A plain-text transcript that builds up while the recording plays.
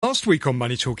Last week on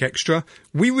Money Talk Extra,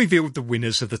 we revealed the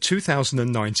winners of the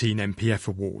 2019 MPF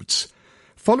Awards.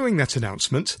 Following that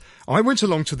announcement, I went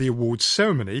along to the awards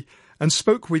ceremony and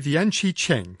spoke with Yanqi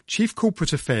Cheng, Chief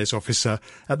Corporate Affairs Officer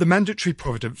at the Mandatory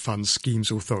Provident Fund Schemes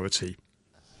Authority.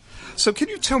 So can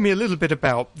you tell me a little bit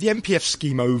about the MPF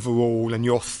scheme overall and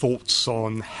your thoughts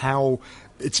on how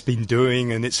it's been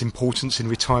doing and its importance in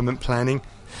retirement planning?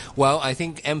 Well, I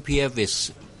think MPF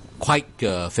is quite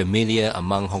familiar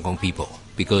among Hong Kong people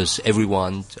because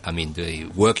everyone,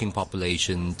 the working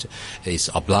population is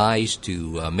obliged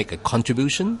to make a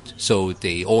contribution. So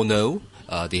they all know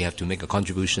they have to make a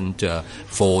contribution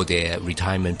for their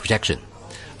retirement protection.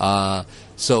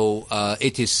 So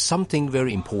it is something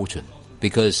very important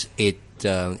because it,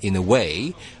 in a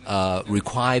way,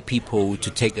 require people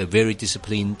to take a very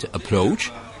disciplined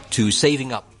approach to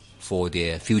saving up for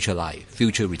their future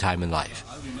retirement life.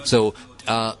 So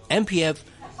MPF,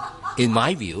 in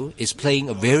my view, is playing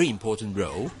a very important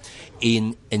role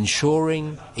in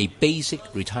ensuring a basic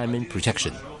retirement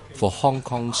protection for Hong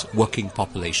Kong's working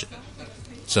population.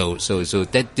 So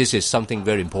that this is something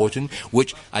very important,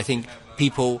 which I think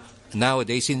people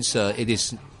nowadays, since it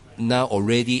is now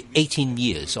already 18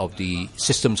 years of the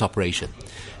system's operation,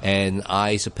 and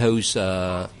I suppose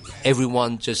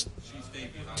everyone just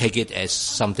take it as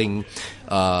something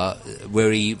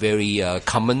very, very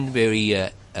common, very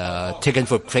take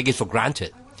it for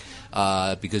granted,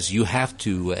 because you have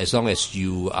to, as long as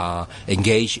you are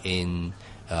engaged in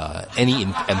any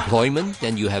employment,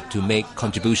 then you have to make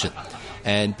contribution.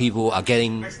 And people are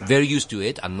getting very used to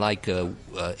it, unlike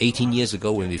 18 years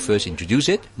ago when we first introduced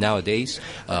it. Nowadays,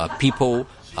 people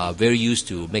are very used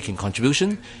to making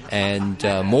contribution, and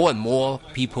more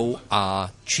people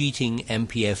are treating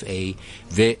MPF,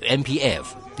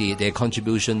 their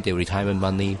contribution, their retirement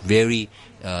money, very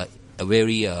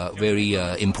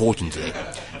importantly.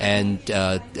 And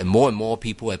more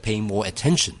people are paying more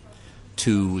attention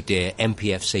to their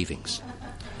MPF savings.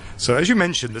 So as you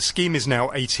mentioned, the scheme is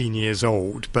now 18 years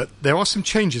old, but there are some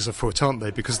changes afoot, aren't they?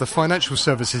 Because the Financial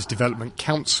Services Development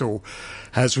Council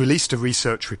has released a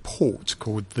research report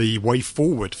called The Way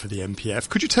Forward for the MPF.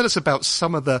 Could you tell us about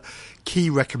some of the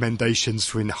key recommendations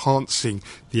for enhancing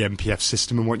the MPF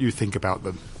system and what you think about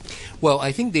them? Well,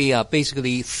 I think there are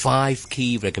basically 5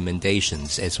 key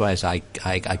recommendations as far as I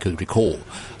could recall.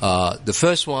 The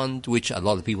first one, which a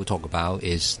lot of people talk about,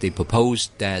 is they propose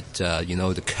that,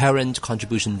 the current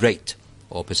contribution rate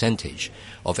or percentage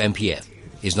of MPF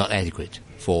is not adequate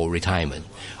for retirement,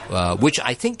 which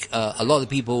I think a lot of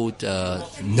people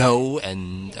know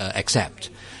and accept.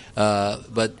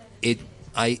 But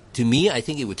to me, I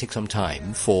think it would take some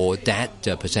time for that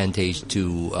percentage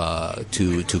to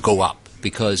go up.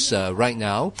 Because right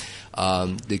now,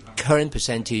 the current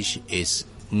percentage is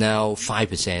now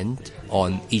 5%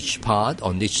 on each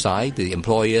side, the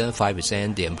employer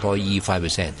 5%, the employee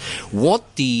 5%.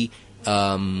 What the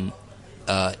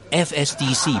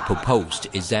FSDC proposed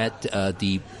is that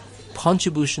the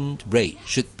contribution rate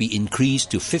should be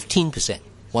increased to 15%, 15,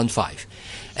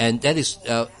 and that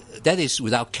is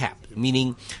without cap,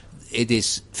 meaning it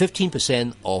is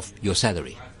 15% of your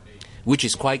salary, which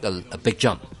is quite a big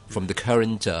jump from the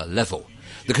current level.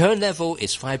 The current level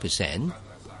is 5%,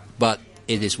 but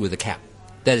it is with a cap.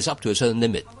 That is up to a certain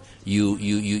limit.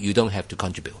 You don't have to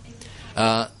contribute.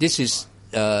 This is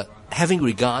having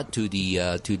regard to the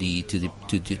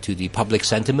public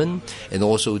sentiment and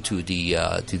also to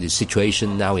the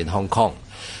situation now in Hong Kong.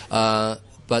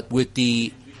 But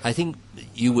I think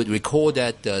you would recall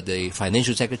that the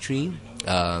Financial Secretary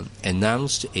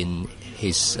announced in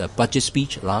his budget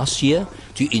speech last year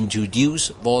to introduce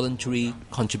voluntary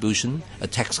contribution, a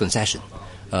tax concession.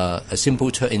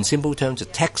 In simple terms, a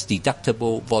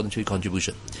tax-deductible voluntary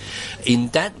contribution. In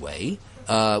that way,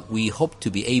 we hope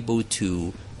to be able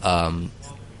to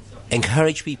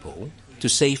encourage people to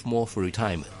save more for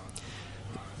retirement.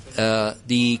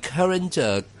 The current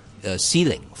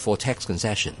ceiling for tax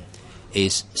concession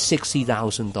is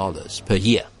 $60,000 per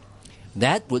year.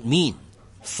 That would mean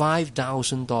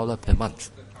 $5,000 per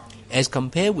month, as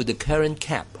compared with the current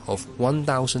cap of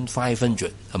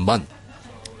 $1,500 a month.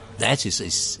 That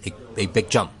is a big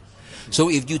jump.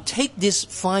 So if you take this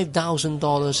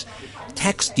 $5,000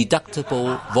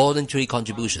 tax-deductible voluntary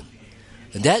contribution,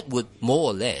 that would more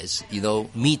or less,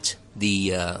 meet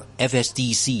the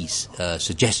FSDC's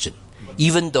suggestion,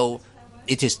 even though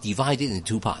it is divided into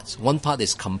 2 parts. One part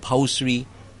is compulsory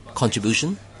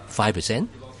contribution, 5%,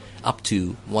 up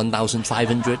to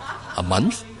 $1,500 a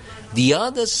month. The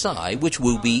other side, which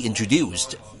will be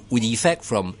introduced with effect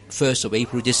from 1st of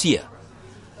April this year,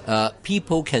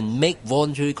 people can make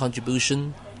voluntary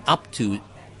contribution up to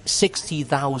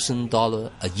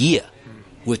 $60,000 a year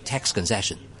with tax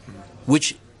concession,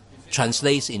 which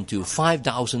translates into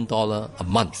 $5,000 a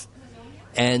month.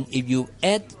 And if you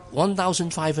add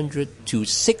 1,500 to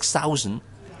 6,000,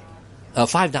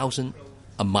 5,000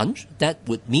 a month, that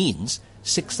would means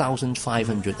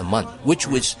 6,500 a month, which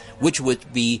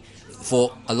would be,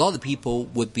 for a lot of people,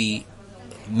 would be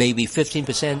maybe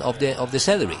 15% of their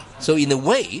salary. So in a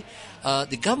way,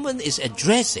 the government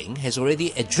has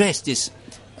already addressed this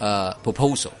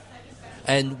proposal,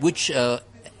 and which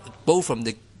both from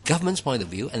the government's point of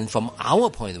view and from our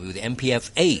point of view, the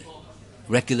MPFA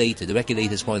the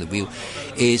regulator's point of view,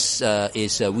 is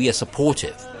we are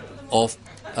supportive of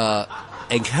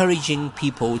encouraging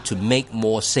people to make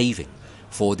more saving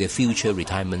for their future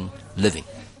retirement living.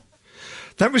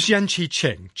 That was Yan Chi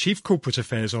Cheng, Chief Corporate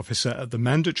Affairs Officer at the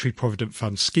Mandatory Provident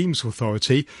Fund Schemes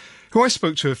Authority, who I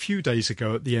spoke to a few days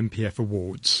ago at the MPF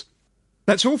Awards.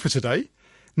 That's all for today.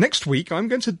 Next week, I'm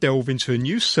going to delve into a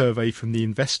new survey from the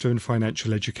Investor and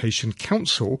Financial Education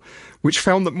Council, which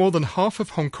found that more than half of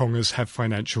Hong Kongers have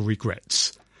financial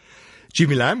regrets.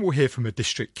 Jimmy Lam will hear from a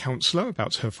district councillor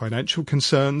about her financial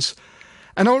concerns,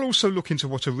 and I'll also look into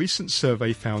what a recent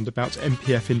survey found about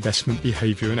MPF investment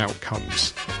behaviour and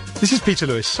outcomes. This is Peter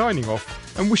Lewis signing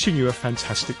off and wishing you a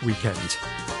fantastic weekend.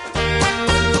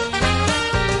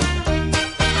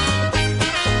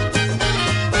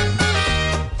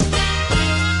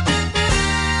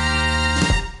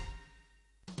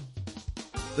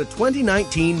 The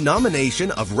 2019 nomination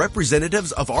of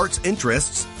representatives of arts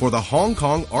interests for the Hong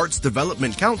Kong Arts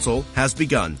Development Council has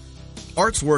begun. Arts